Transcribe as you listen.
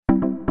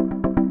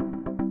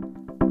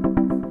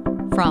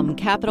From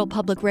Capital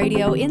Public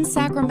Radio in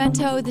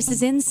Sacramento, this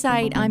is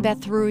Insight. I'm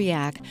Beth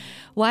Ruyak.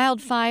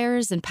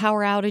 Wildfires and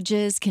power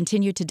outages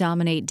continue to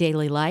dominate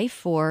daily life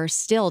for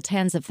still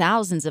tens of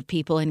thousands of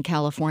people in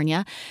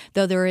California.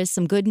 Though there is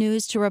some good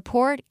news to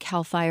report,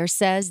 CAL FIRE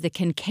says the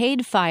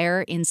Kincaid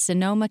fire in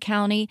Sonoma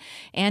County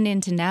and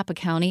into Napa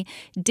County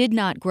did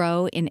not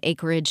grow in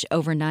acreage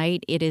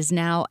overnight. It is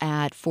now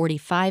at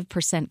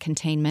 45%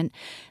 containment.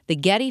 The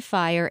Getty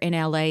fire in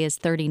LA is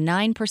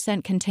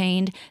 39%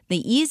 contained.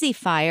 The Easy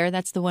fire,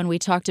 that's the one we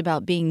talked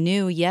about being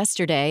new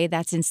yesterday,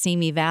 that's in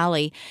Simi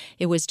Valley.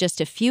 It was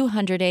just a few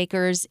hundred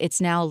acres.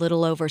 It's now a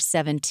little over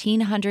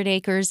 1,700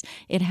 acres.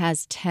 It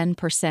has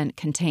 10%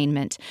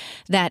 containment.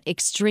 That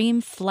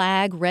extreme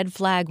red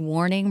flag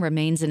warning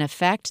remains in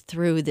effect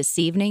through this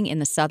evening in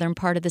the southern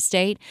part of the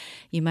state.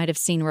 You might have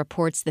seen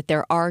reports that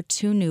there are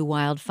 2 new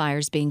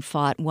wildfires being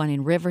fought, one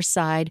in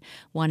Riverside,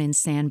 one in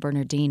San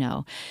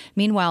Bernardino.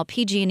 Meanwhile,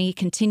 PG&E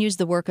continues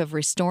the work of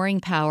restoring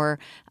power.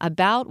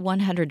 About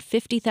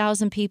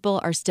 150,000 people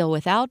are still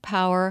without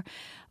power,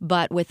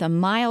 but with a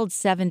mild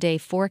 7-day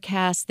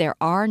forecast, there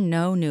are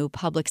no new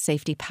public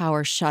safety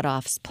power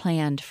shutoffs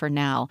planned for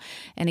now.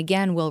 And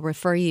again, we'll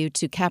refer you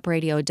to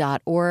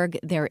CapRadio.org.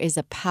 There is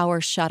a power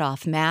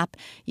shutoff map.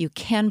 You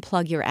can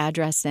plug your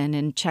address in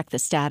and check the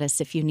status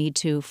if you need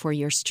to for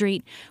your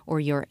street or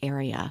your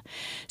area.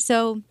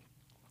 So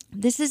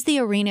this is the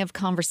arena of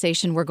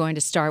conversation we're going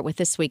to start with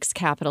this week's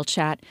Capitol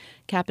Chat.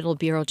 Capitol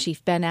Bureau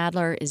Chief Ben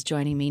Adler is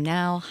joining me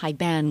now. Hi,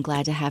 Ben.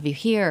 Glad to have you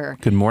here.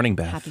 Good morning,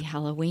 Beth. Happy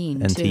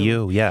Halloween, and too. to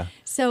you, yeah.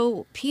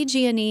 So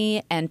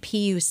PG&E and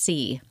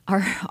PUC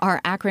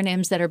are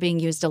acronyms that are being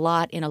used a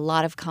lot in a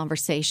lot of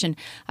conversation.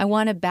 I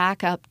want to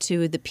back up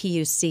to the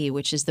PUC,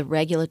 which is the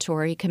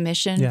Regulatory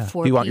Commission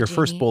for You want PG&E. your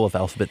first bowl of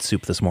alphabet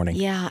soup this morning.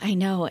 Yeah, I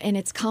know. And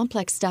it's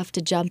complex stuff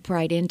to jump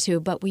right into.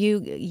 But you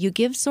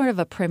give sort of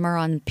a primer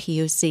on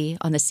PUC,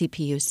 on the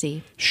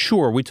CPUC.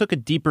 Sure. We took a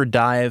deeper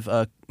dive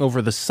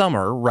over the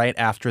summer, right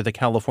after the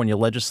California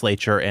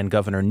legislature and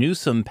Governor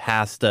Newsom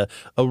passed a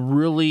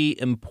really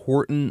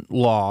important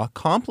law,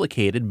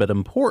 complicated but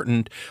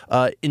important,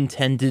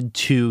 intended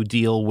to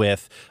deal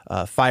with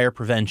fire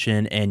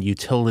prevention and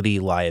utility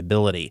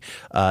liability.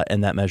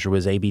 And that measure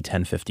was AB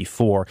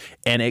 1054.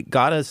 And it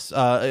got us,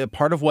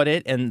 part of what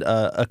it and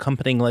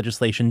accompanying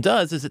legislation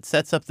does is it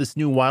sets up this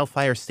new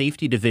wildfire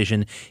safety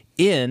division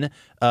in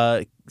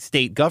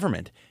state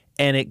government.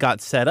 And it got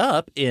set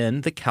up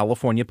in the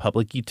California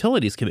Public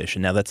Utilities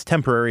Commission. Now, that's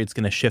temporary. It's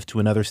going to shift to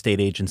another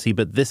state agency.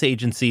 But this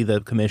agency,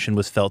 the commission,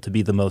 was felt to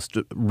be the most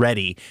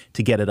ready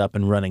to get it up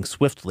and running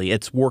swiftly.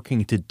 It's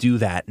working to do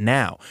that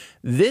now.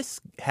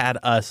 This had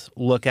us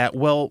look at,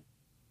 well,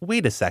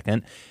 wait a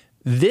second.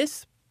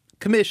 This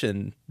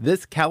commission,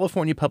 this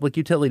California Public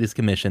Utilities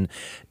Commission,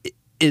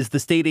 is the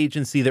state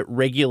agency that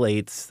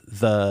regulates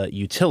the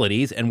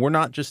utilities. And we're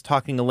not just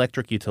talking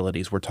electric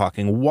utilities. We're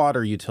talking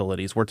water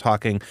utilities. We're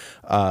talking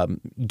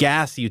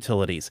gas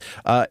utilities.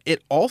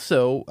 It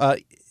also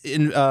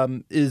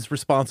is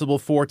responsible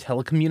for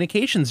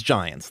telecommunications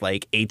giants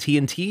like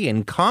AT&T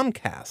and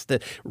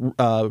Comcast,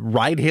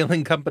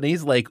 ride-hailing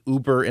companies like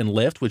Uber and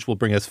Lyft, which will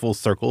bring us full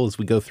circle as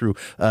we go through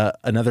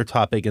another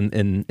topic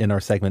in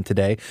our segment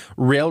today,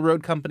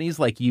 railroad companies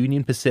like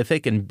Union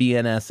Pacific and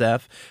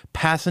BNSF,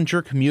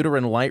 passenger, commuter,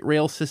 and light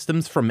rail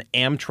systems from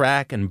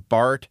Amtrak and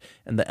BART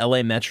and the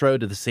LA Metro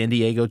to the San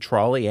Diego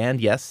Trolley and,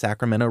 yes,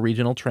 Sacramento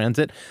Regional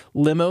Transit,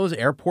 limos,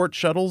 airport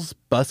shuttles,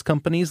 bus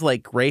companies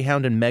like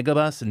Greyhound and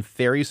Megabus and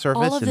ferry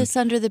service. All of this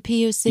under the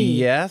PUC.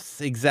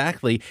 Yes,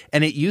 exactly.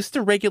 And it used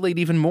to regulate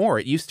even more.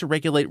 It used to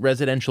regulate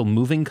residential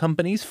moving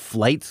companies,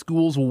 flight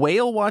schools,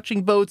 whale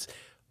watching boats,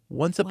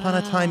 once upon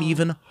a time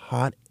even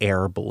hot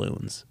air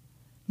balloons.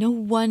 No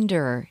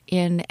wonder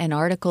in an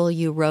article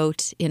you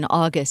wrote in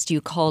August, you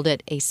called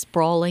it a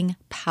sprawling,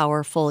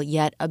 powerful,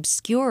 yet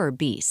obscure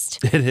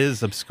beast. It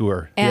is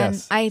obscure, and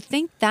yes. I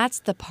think that's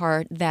the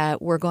part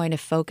that we're going to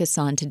focus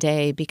on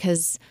today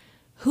because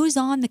who's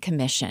on the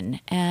commission?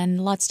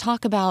 And let's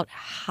talk about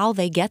how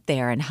they get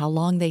there and how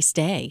long they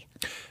stay.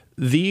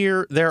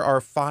 There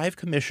are 5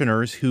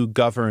 commissioners who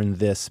govern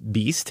this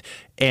beast,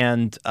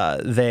 and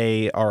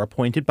they are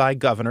appointed by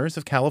governors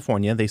of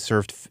California. They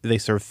serve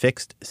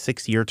fixed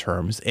 6-year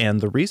terms, and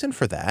the reason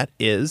for that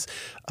is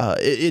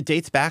it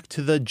dates back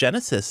to the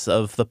genesis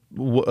of the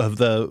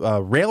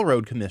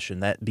Railroad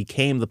Commission that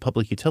became the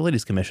Public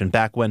Utilities Commission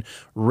back when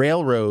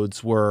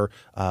railroads were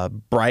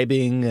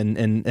bribing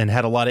and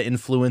had a lot of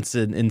influence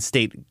in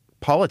state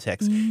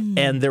politics.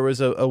 And there was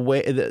a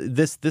way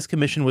this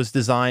commission was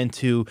designed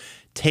to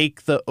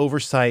take the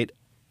oversight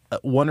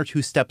 1 or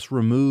 2 steps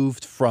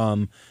removed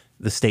from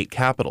the state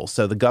capitol.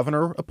 So the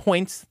governor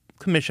appoints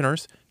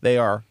commissioners. They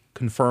are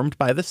confirmed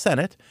by the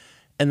Senate,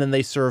 and then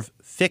they serve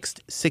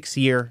fixed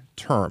 6-year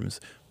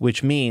terms,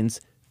 which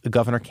means the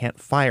governor can't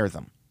fire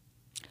them.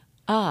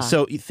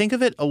 So you think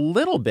of it a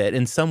little bit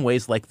in some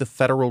ways like the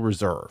Federal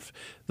Reserve.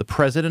 The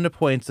president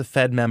appoints a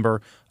Fed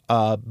member.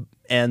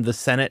 And the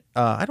Senate,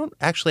 I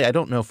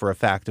don't know for a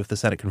fact if the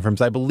Senate confirms.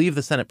 I believe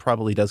the Senate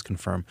probably does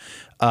confirm.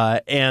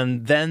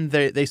 And then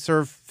they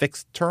serve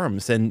fixed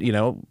terms. And,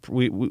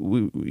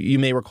 you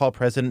may recall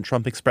President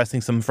Trump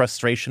expressing some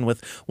frustration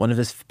with one of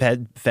his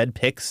Fed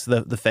picks,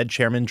 the Fed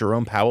chairman,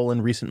 Jerome Powell,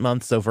 in recent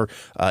months over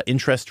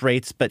interest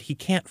rates. But he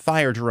can't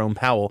fire Jerome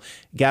Powell.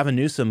 Gavin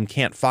Newsom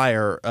can't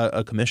fire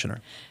a commissioner.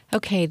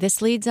 Okay,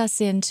 this leads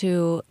us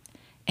into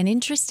an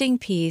interesting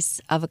piece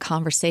of a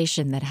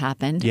conversation that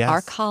happened. Yes.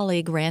 Our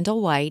colleague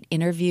Randall White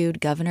interviewed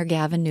Governor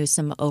Gavin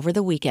Newsom over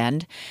the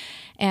weekend,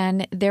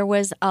 and there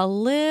was a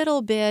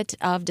little bit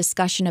of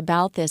discussion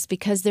about this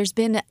because there's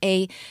been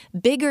a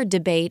bigger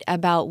debate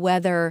about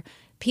whether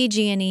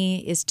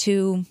PG&E is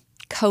too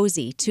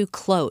cozy, too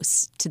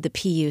close to the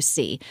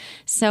PUC.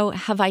 So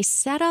have I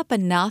set up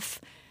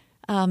enough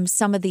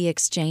some of the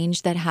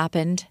exchange that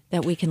happened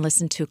that we can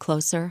listen to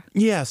closer?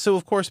 Yeah. So,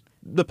 of course,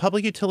 the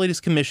Public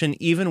Utilities Commission,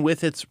 even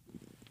with its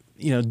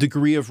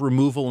degree of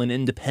removal and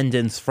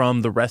independence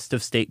from the rest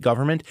of state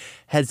government,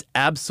 has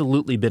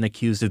absolutely been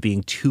accused of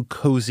being too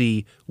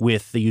cozy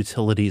with the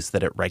utilities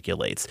that it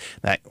regulates.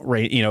 That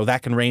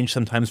can range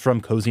sometimes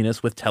from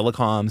coziness with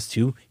telecoms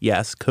to,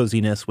 yes,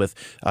 coziness with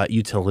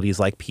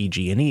utilities like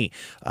PG&E.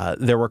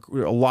 There were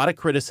a lot of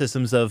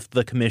criticisms of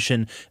the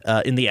commission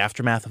in the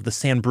aftermath of the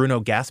San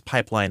Bruno gas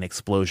pipeline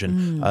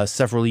explosion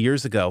several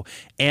years ago,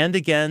 and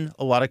again,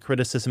 a lot of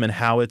criticism in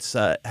how it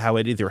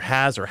either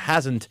has or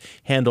hasn't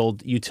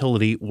handled utility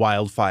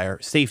wildfire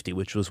safety,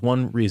 which was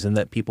one reason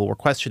that people were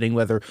questioning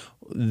whether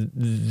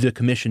the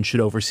commission should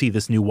oversee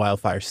this new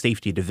wildfire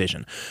safety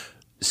division.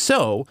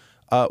 So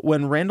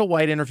when Randall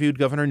White interviewed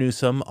Governor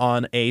Newsom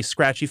on a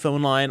scratchy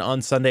phone line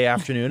on Sunday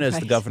afternoon as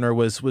the governor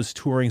was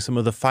touring some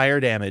of the fire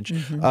damage,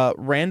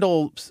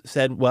 Randall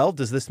said, well,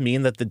 does this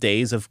mean that the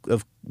days of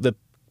the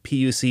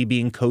PUC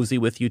being cozy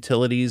with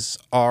utilities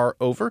are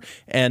over?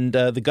 And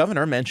the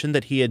governor mentioned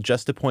that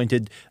he's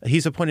appointed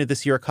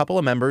this year a couple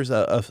of members,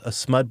 a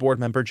SMUD board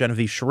member,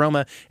 Genevieve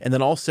Sharoma, and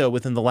then also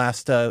within the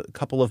last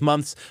couple of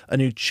months, a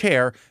new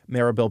chair,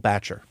 Maribel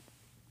Batcher.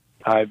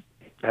 I've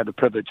had the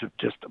privilege of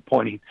just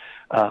appointing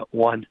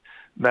one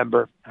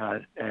member,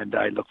 and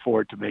I look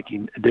forward to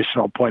making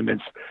additional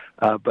appointments.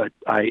 But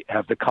I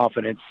have the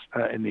confidence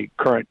in the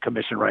current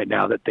commission right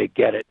now that they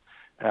get it,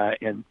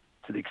 and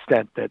to the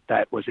extent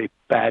that was a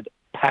bad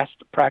past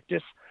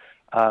practice,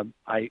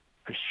 I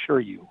assure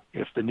you,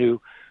 if the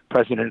new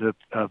president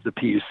of the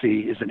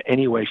PUC is in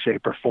any way,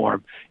 shape, or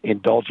form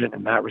indulgent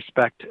in that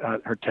respect,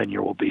 her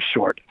tenure will be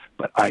short.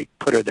 But I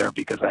put her there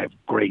because I have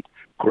great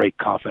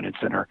confidence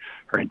in her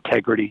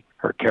integrity,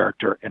 her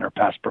character, and her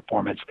past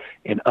performance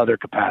in other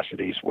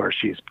capacities where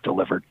she's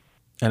delivered.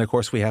 And, of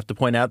course, we have to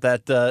point out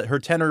that her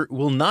tenure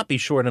will not be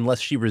short unless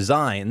she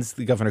resigns.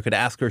 The governor could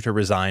ask her to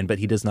resign, but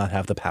he does not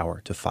have the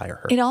power to fire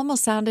her. It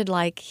almost sounded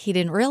like he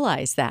didn't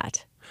realize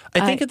that.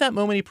 I think at that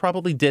moment he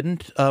probably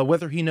didn't,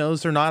 whether he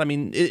knows or not. I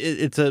mean,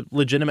 it's a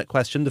legitimate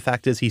question. The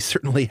fact is he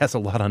certainly has a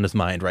lot on his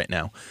mind right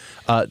now.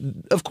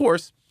 Of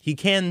course, he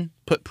can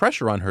put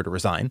pressure on her to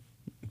resign,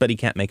 but he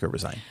can't make her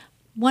resign.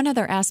 One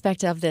other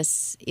aspect of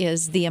this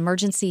is the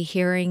emergency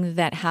hearing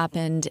that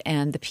happened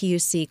and the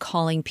PUC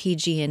calling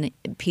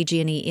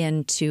PG&E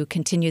in to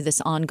continue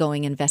this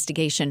ongoing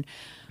investigation.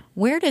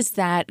 Where does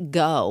that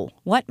go?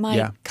 What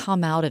might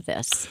come out of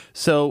this?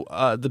 So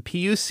the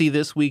PUC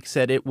this week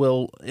said it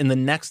will, in the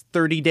next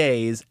 30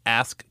 days,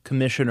 ask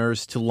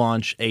commissioners to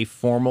launch a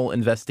formal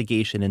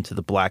investigation into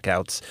the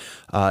blackouts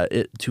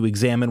to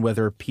examine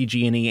whether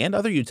PG&E and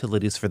other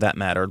utilities, for that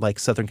matter, like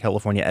Southern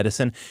California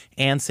Edison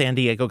and San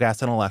Diego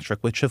Gas and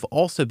Electric, which have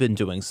also been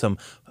doing some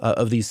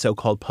of these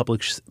so-called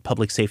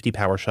public safety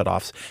power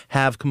shutoffs,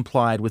 have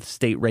complied with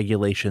state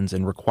regulations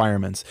and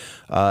requirements,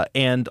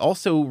 and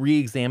also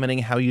re-examining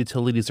how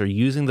utilities are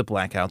using the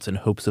blackouts in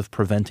hopes of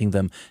preventing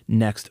them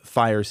next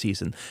fire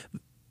season.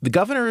 The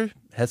governor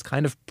has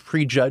kind of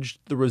prejudged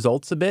the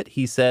results a bit.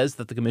 He says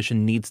that the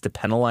commission needs to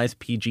penalize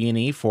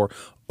PG&E for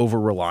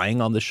over-relying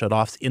on the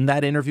shutoffs. In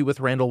that interview with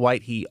Randall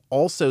White, he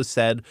also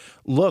said,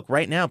 look,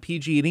 right now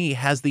PG&E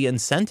has the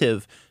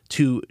incentive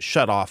to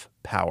shut off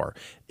power.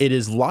 It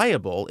is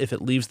liable if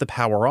it leaves the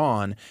power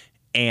on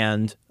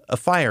and a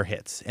fire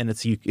hits and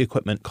its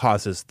equipment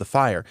causes the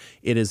fire.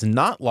 It is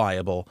not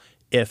liable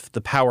if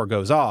the power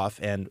goes off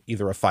and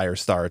either a fire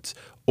starts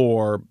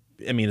or,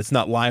 it's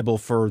not liable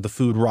for the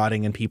food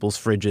rotting in people's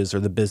fridges or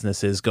the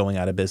businesses going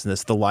out of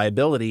business. The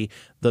liability,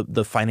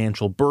 the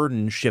financial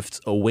burden shifts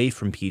away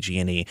from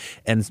PG&E.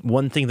 And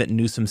one thing that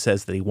Newsom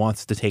says that he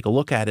wants to take a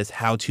look at is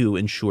how to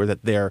ensure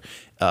that there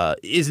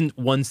isn't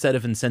one set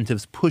of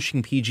incentives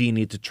pushing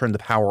PG&E to turn the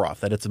power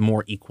off, that it's a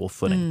more equal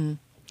footing.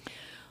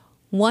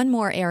 One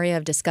more area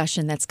of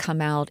discussion that's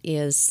come out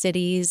is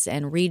cities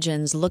and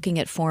regions looking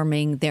at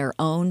forming their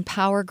own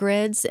power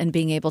grids and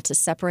being able to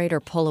separate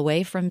or pull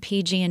away from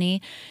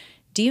PG&E.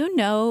 Do you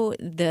know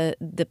the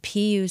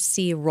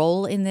PUC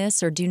role in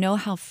this, or do you know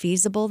how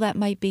feasible that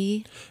might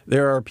be?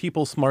 There are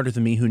people smarter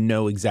than me who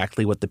know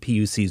exactly what the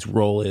PUC's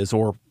role is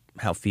or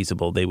how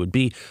feasible they would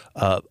be.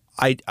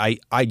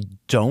 I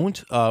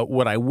don't.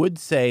 What I would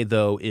say,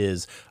 though,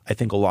 is I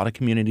think a lot of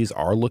communities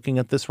are looking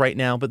at this right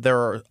now, but there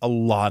are a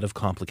lot of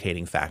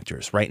complicating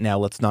factors. Right now,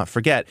 let's not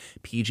forget,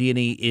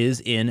 PG&E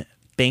is in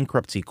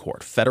bankruptcy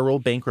court, federal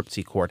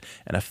bankruptcy court,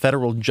 and a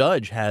federal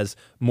judge has,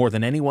 more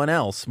than anyone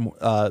else,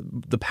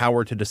 the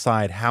power to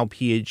decide how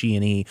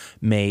PG&E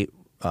may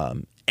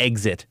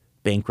exit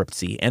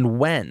bankruptcy and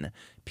when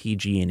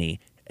PG&E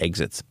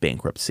exits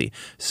bankruptcy.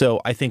 So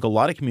I think a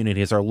lot of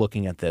communities are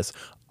looking at this.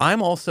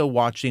 I'm also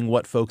watching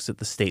what folks at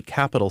the state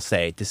capitol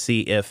say to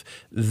see if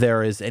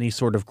there is any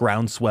sort of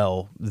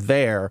groundswell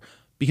there,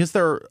 because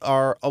there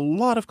are a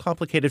lot of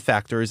complicated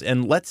factors.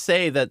 And let's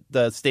say that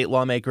the state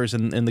lawmakers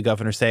and the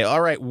governor say,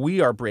 all right,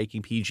 we are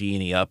breaking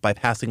PG&E up by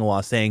passing a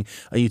law saying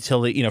a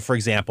utility, for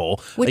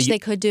example. Which they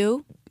could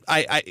do.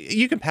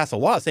 You can pass a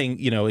law saying,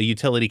 a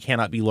utility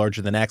cannot be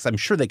larger than X. I'm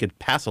sure they could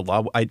pass a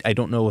law. I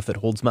don't know if it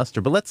holds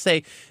muster, but let's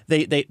say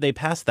they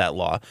pass that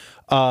law.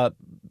 And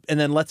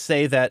then let's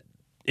say that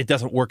it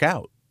doesn't work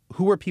out.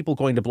 Who are people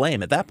going to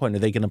blame? At that point, are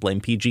they going to blame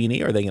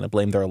PG&E or are they going to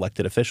blame their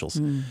elected officials?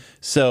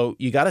 So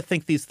you got to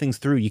think these things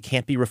through. You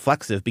can't be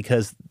reflexive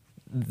because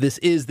this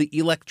is the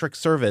electric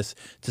service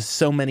to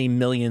so many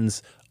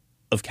millions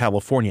of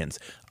Californians.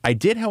 I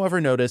did,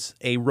 however, notice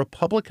a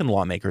Republican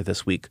lawmaker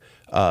this week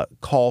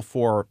call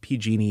for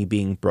PG&E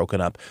being broken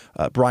up.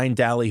 Brian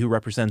Daly, who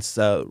represents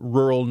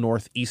rural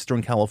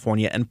northeastern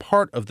California and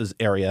part of this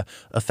area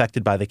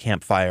affected by the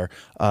Camp Fire,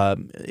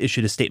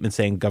 issued a statement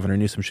saying Governor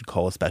Newsom should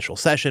call a special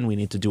session. We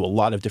need to do a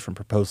lot of different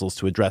proposals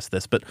to address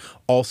this, but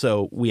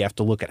also we have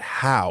to look at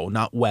how,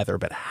 not whether,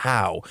 but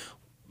how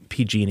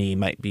PG&E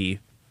might be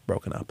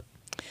broken up.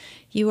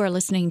 You are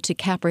listening to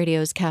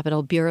CapRadio's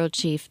Capitol Bureau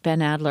Chief,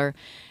 Ben Adler.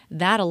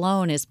 That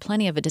alone is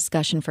plenty of a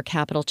discussion for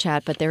Capitol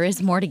Chat, but there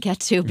is more to get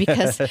to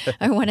because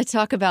I want to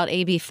talk about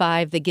AB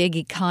 5, the gig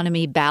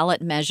economy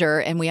ballot measure,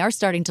 and we are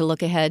starting to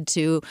look ahead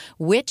to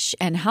which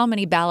and how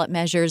many ballot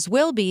measures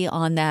will be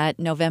on that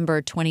November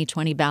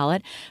 2020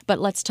 ballot. But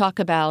let's talk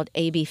about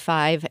AB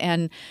 5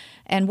 and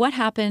what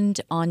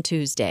happened on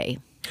Tuesday.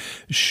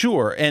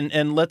 Sure.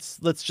 And let's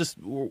just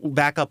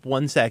back up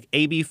one sec.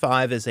 AB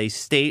 5 is a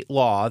state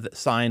law that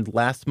signed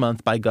last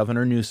month by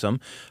Governor Newsom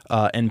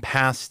and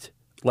passed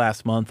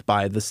last month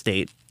by the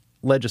state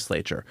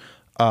legislature.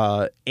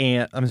 It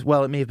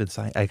may have been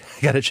signed. I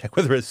got to check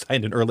whether it was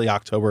signed in early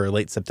October or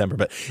late September,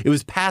 but it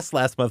was passed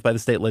last month by the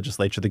state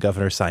legislature. The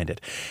governor signed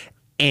it.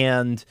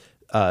 And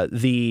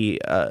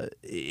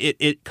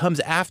it comes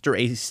after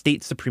a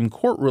state Supreme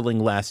Court ruling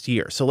last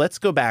year. So let's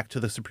go back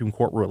to the Supreme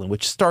Court ruling,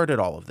 which started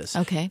all of this.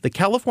 Okay. The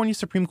California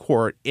Supreme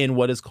Court, in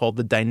what is called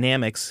the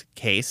Dynamics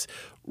case,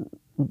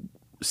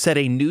 set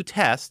a new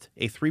test,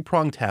 a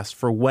three-pronged test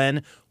for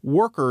when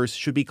workers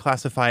should be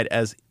classified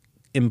as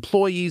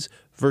employees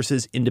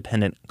versus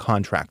independent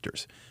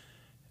contractors.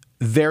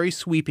 Very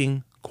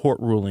sweeping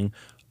court ruling,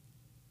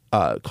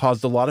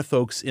 caused a lot of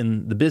folks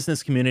in the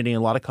business community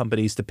and a lot of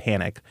companies to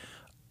panic.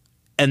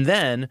 And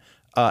then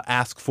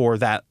ask for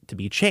that to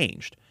be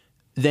changed.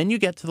 Then you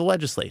get to the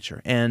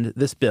legislature, and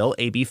this bill,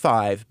 AB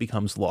 5,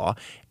 becomes law.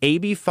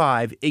 AB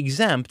 5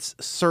 exempts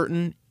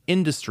certain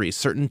industries,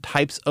 certain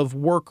types of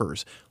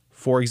workers.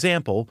 For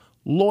example,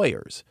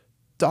 lawyers,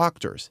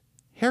 doctors,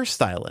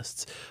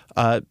 hairstylists,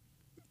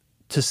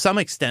 to some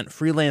extent,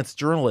 freelance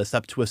journalists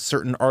up to a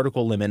certain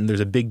article limit. And there's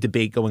a big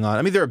debate going on.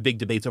 I mean, there are big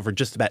debates over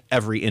just about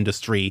every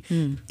industry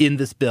in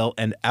this bill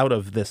and out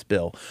of this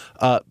bill.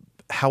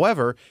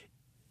 However,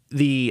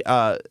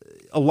 a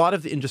lot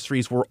of the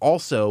industries were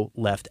also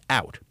left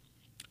out,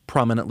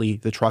 prominently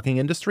the trucking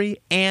industry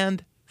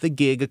and the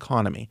gig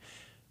economy.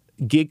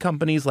 Gig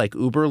companies like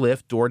Uber,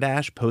 Lyft,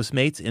 DoorDash,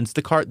 Postmates,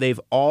 Instacart, they've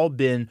all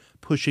been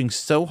pushing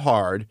so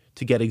hard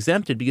to get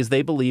exempted because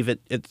they believe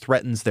it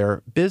threatens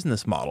their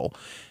business model.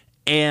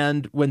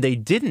 And when they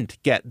didn't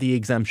get the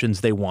exemptions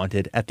they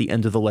wanted at the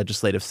end of the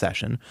legislative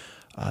session,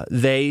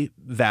 they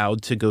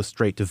vowed to go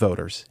straight to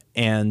voters.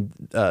 And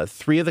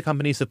three of the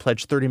companies have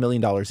pledged $30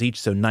 million each,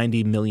 so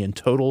 $90 million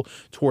total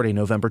toward a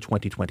November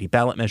 2020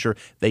 ballot measure.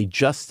 They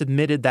just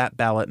submitted that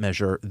ballot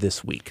measure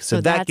this week.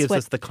 So that gives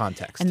us the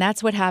context. And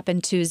that's what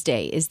happened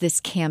Tuesday, is this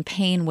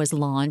campaign was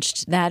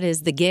launched. That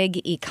is the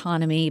gig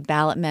economy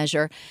ballot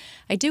measure.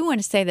 I do want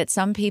to say that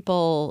some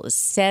people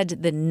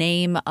said the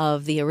name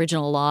of the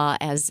original law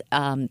as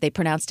they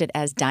pronounced it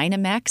as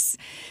Dynamex.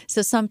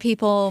 So some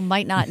people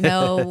might not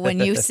know when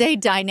you say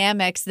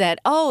Dynamics that,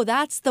 oh,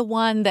 that's the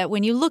one that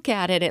when you look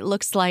at it, it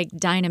looks like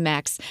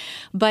Dynamex.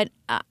 But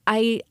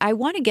I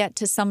want to get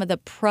to some of the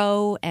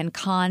pro and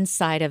con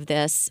side of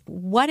this.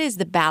 What is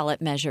the ballot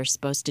measure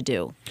supposed to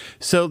do?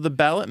 So the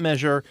ballot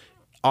measure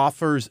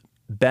offers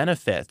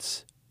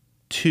benefits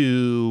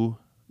to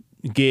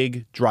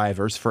gig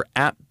drivers for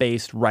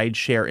app-based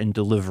rideshare and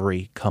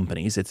delivery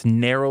companies. It's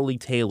narrowly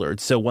tailored.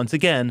 So once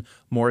again,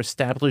 more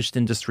established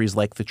industries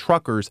like the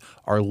truckers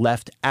are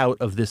left out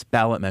of this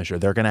ballot measure.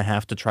 They're going to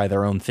have to try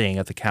their own thing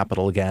at the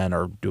Capitol again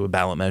or do a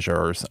ballot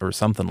measure or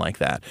something like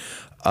that.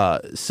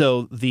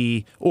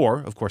 Or,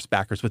 of course,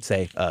 backers would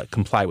say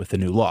comply with the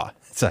new law.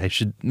 So I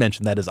should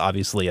mention that is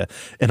obviously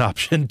an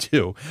option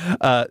too.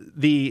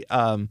 The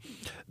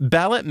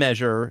ballot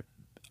measure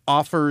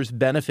offers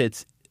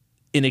benefits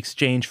in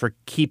exchange for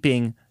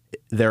keeping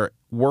their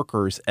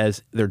workers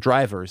as their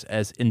drivers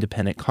as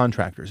independent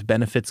contractors.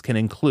 Benefits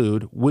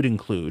would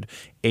include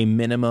a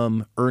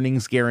minimum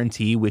earnings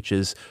guarantee, which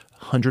is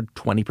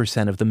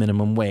 120% of the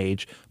minimum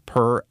wage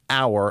per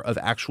hour of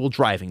actual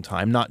driving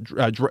time, not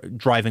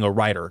driving a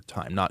rider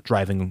time, not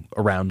driving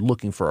around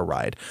looking for a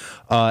ride,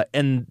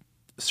 and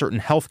certain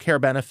health care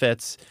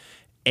benefits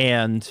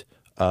and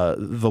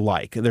the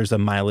like. There's a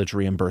mileage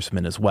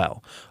reimbursement as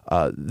well.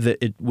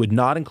 It would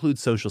not include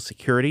Social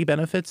Security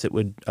benefits. It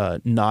would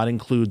not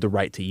include the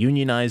right to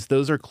unionize.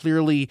 Those are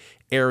clearly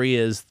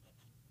areas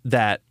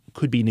that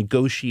could be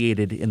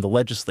negotiated in the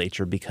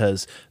legislature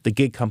because the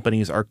gig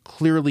companies are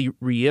clearly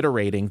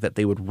reiterating that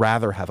they would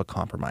rather have a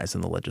compromise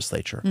in the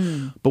legislature.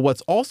 But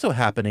what's also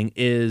happening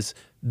is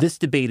this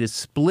debate is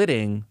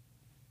splitting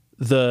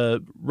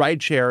the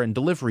rideshare and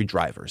delivery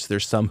drivers.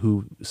 There's some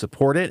who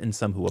support it and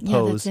some who oppose.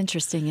 Yeah, that's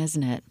interesting,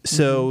 isn't it?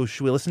 So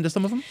should we listen to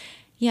some of them?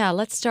 Yeah,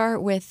 let's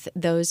start with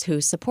those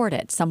who support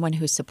it, someone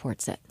who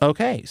supports it.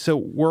 Okay, so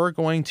we're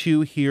going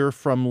to hear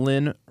from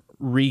Lynn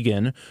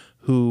Regan,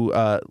 who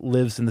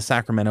lives in the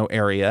Sacramento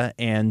area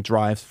and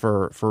drives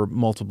for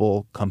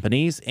multiple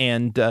companies.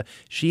 And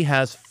she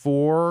has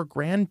 4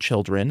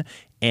 grandchildren,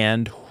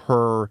 and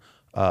her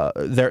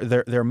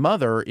their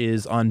mother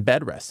is on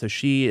bed rest. So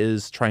she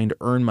is trying to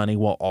earn money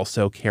while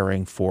also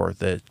caring for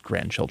the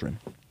grandchildren.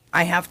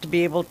 I have to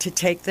be able to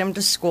take them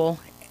to school,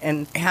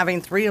 and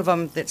having 3 of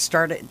them that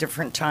start at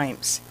different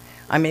times,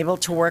 I'm able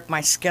to work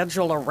my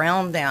schedule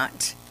around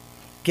that,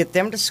 get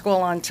them to school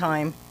on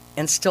time,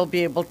 and still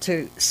be able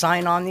to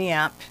sign on the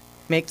app,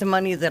 make the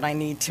money that I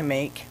need to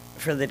make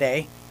for the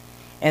day,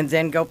 and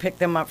then go pick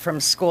them up from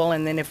school.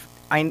 And then if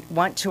I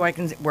want to, I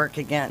can work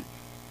again.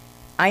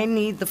 I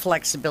need the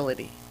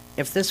flexibility.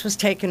 If this was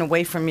taken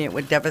away from me, it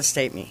would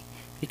devastate me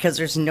because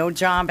there's no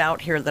job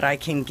out here that I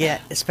can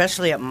get,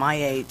 especially at my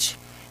age,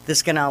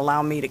 that's going to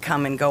allow me to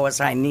come and go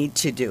as I need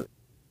to do.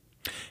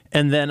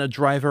 And then a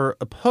driver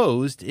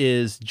opposed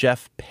is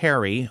Jeff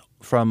Perry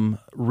from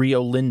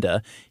Rio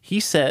Linda. He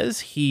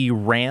says he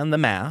ran the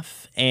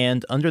math,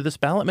 and under this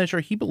ballot measure,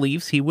 he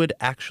believes he would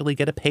actually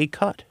get a pay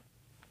cut.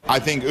 I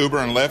think Uber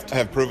and Lyft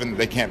have proven that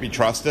they can't be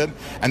trusted,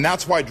 and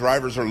that's why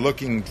drivers are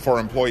looking for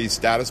employee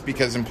status,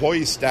 because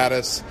employee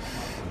status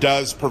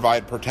does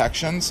provide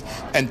protections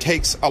and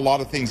takes a lot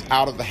of things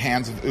out of the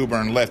hands of Uber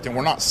and Lyft, and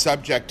we're not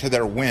subject to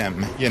their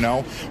whim, you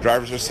know.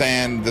 Drivers are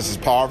saying this is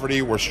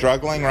poverty, we're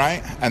struggling,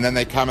 right? And then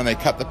they come and they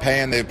cut the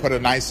pay and they put a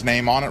nice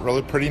name on it,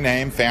 really pretty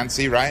name,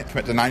 fancy, right?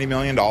 Commit to $90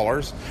 million,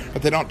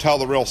 but they don't tell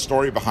the real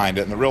story behind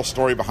it, and the real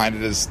story behind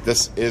it is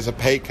this is a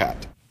pay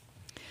cut.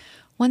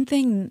 One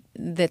thing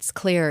that's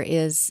clear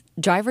is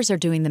drivers are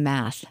doing the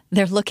math.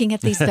 They're looking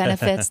at these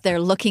benefits. They're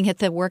looking at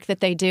the work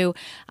that they do.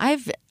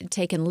 I've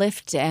taken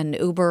Lyft and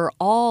Uber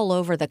all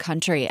over the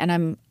country, and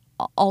I'm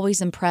always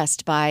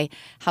impressed by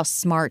how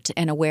smart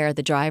and aware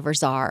the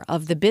drivers are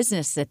of the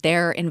business that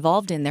they're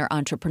involved in. They're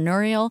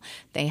entrepreneurial.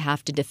 They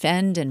have to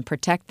defend and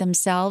protect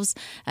themselves.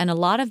 And a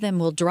lot of them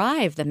will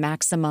drive the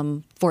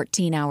maximum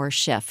 14-hour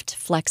shift,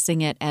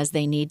 flexing it as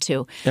they need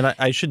to. And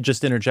I should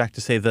just interject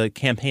to say the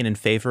campaign in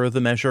favor of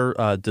the measure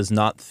does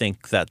not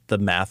think that the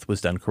math was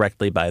done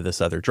correctly by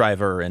this other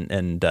driver.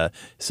 And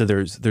so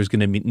there's going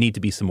to need to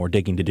be some more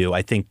digging to do.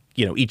 I think,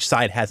 you know, each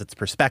side has its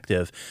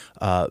perspective,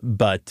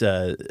 but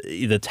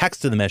the text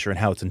of the measure and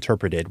how it's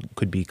interpreted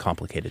could be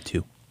complicated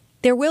too.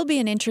 There will be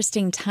an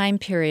interesting time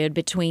period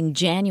between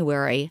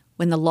January,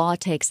 when the law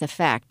takes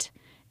effect,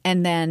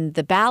 and then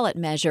the ballot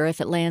measure, if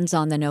it lands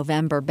on the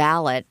November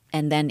ballot,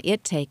 and then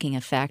it taking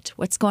effect.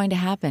 What's going to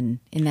happen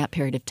in that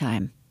period of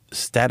time?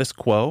 Status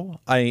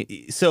quo.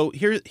 So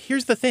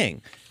here's the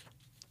thing.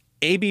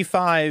 AB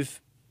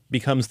 5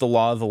 becomes the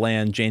law of the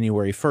land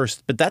January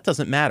 1st, but that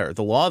doesn't matter.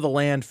 The law of the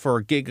land for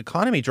gig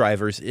economy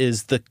drivers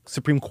is the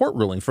Supreme Court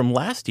ruling from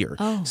last year.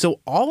 Oh. So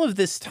all of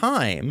this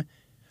time,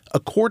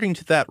 according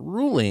to that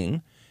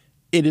ruling,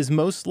 it is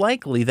most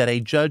likely that a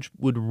judge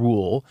would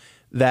rule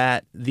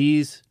that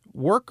these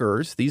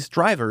workers, these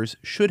drivers,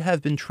 should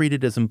have been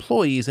treated as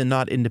employees and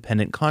not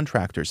independent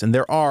contractors. And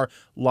there are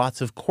lots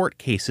of court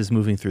cases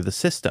moving through the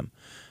system.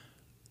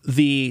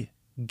 The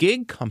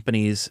gig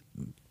companies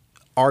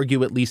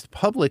argue, at least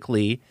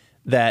publicly,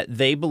 that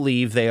they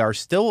believe they are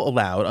still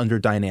allowed under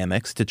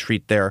dynamics to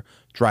treat their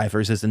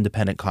drivers as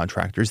independent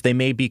contractors. They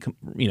may be,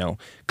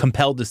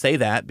 compelled to say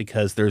that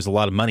because there's a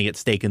lot of money at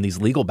stake in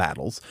these legal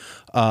battles.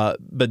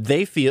 But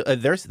they feel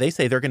they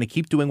say they're going to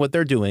keep doing what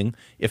they're doing.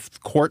 If the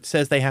court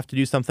says they have to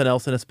do something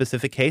else in a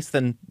specific case,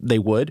 then they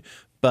would.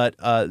 but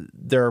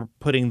they're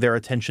putting their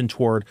attention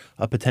toward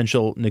a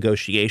potential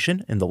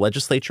negotiation in the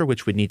legislature,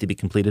 which would need to be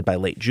completed by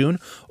late June,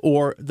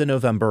 or the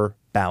November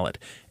ballot.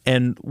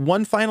 And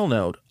one final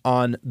note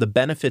on the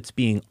benefits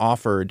being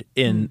offered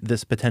in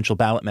this potential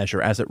ballot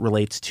measure as it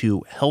relates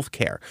to health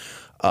care.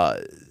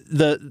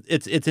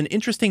 It's an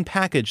interesting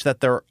package that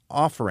they're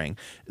offering.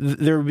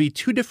 There would be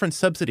two different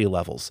subsidy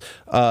levels.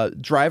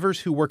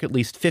 Drivers who work at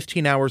least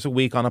 15 hours a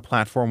week on a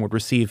platform would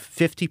receive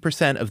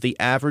 50% of the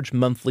average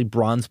monthly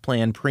bronze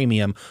plan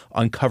premium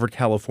on Covered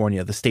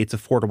California, the state's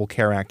Affordable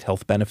Care Act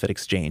health benefit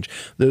exchange.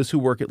 Those who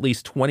work at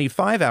least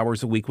 25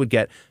 hours a week would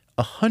get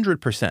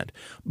 100%.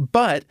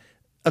 But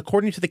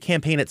according to the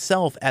campaign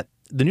itself at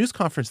the news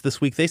conference this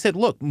week, they said,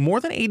 look, more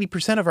than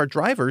 80% of our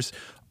drivers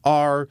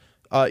are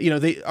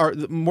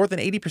more than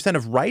 80%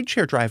 of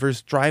rideshare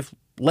drivers drive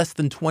less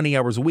than 20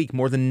 hours a week.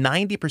 More than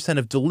 90%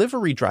 of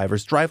delivery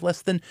drivers drive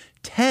less than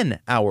 10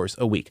 hours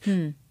a week.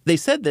 They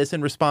said this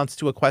in response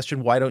to a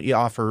question, why don't you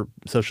offer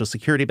Social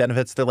Security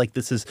benefits? They're like,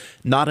 this is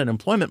not an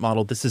employment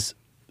model. This is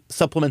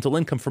supplemental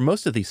income for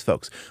most of these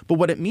folks. But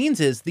what it means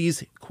is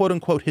these quote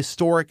unquote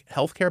historic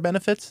healthcare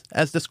benefits,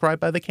 as described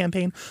by the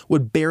campaign,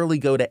 would barely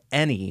go to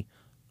any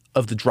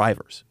of the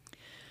drivers.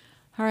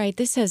 All right,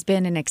 this has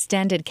been an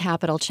extended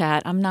Capitol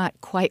chat. I'm not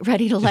quite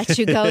ready to let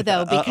you go,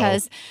 though,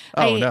 because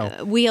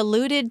we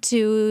alluded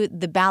to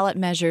the ballot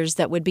measures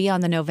that would be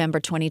on the November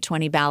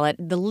 2020 ballot.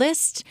 The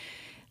list,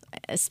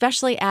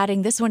 especially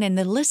adding this one in,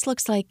 the list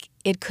looks like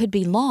it could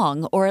be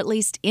long or at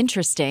least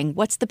interesting.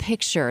 What's the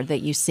picture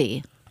that you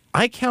see?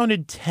 I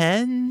counted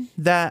 10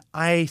 that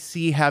I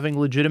see having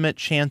legitimate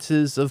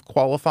chances of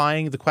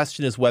qualifying. The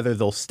question is whether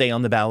they'll stay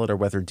on the ballot or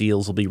whether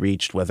deals will be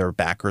reached, whether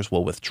backers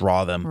will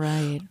withdraw them.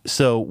 Right.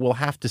 So we'll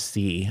have to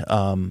see.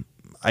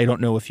 I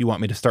don't know if you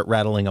want me to start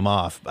rattling them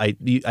off.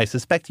 I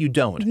suspect you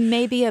don't.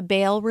 Maybe a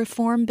bail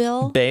reform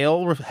bill?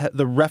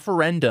 The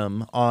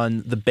referendum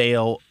on the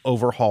bail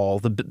overhaul,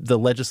 the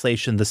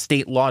legislation, the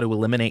state law to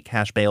eliminate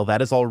cash bail,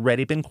 that has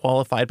already been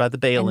qualified by the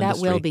bail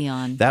industry. And that will be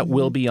on. That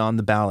will be on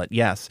the ballot,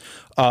 yes.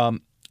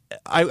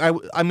 I'm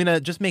going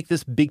to just make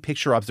this big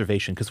picture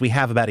observation because we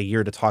have about a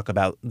year to talk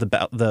about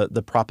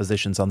the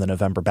propositions on the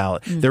November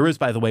ballot. There is,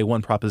 by the way,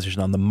 one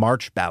proposition on the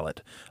March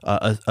ballot,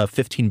 a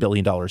 $15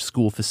 billion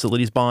school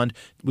facilities bond,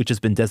 which has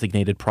been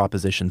designated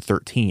Proposition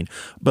 13.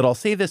 But I'll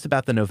say this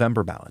about the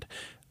November ballot.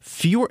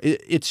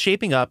 It's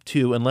shaping up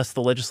to, unless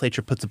the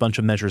legislature puts a bunch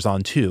of measures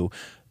on too,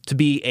 to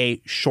be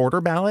a shorter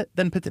ballot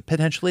than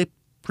potentially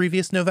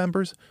previous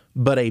Novembers,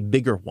 but a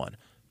bigger one.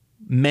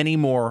 Many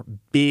more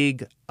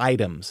big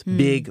items,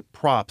 big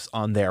props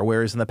on there.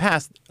 Whereas in the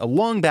past, a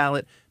long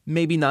ballot,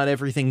 maybe not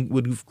everything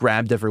would have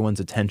grabbed everyone's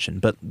attention.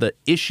 But the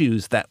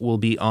issues that will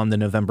be on the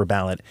November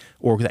ballot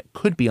or that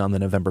could be on the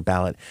November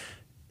ballot,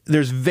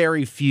 there's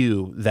very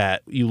few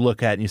that you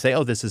look at and you say,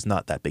 oh, this is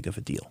not that big of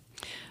a deal.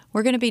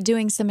 We're going to be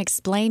doing some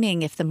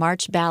explaining if the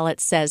March ballot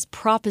says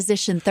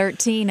Proposition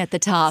 13 at the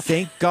top.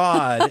 Thank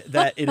God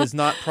that it is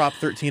not Prop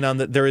 13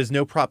 there is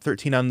no Prop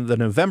 13 on the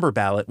November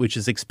ballot, which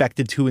is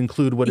expected to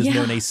include what is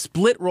known a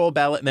split roll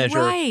ballot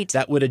measure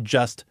that would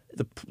adjust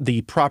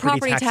the property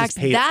taxes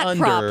paid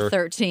under Prop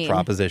 13.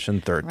 Proposition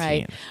 13.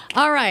 Right.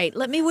 All right.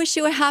 Let me wish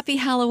you a happy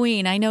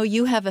Halloween. I know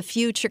you have a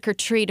few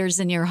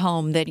trick-or-treaters in your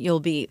home that you'll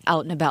be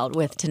out and about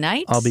with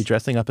tonight. I'll be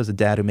dressing up as a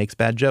dad who makes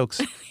bad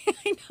jokes.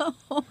 I know.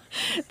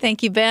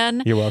 Thank you,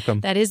 Ben. You're welcome.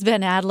 That is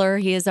Ben Adler.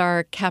 He is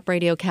our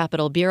CapRadio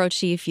Capitol Bureau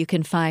Chief. You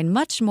can find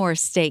much more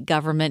state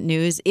government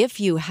news if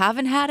you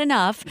haven't had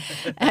enough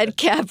at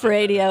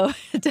capradio.org.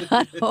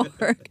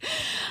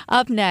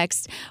 Up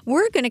next,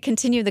 we're going to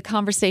continue the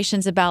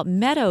conversations about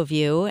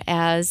Meadowview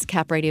as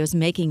CapRadio's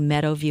Making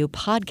Meadowview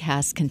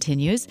podcast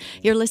continues.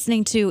 You're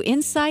listening to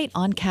Insight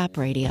on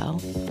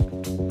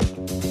CapRadio.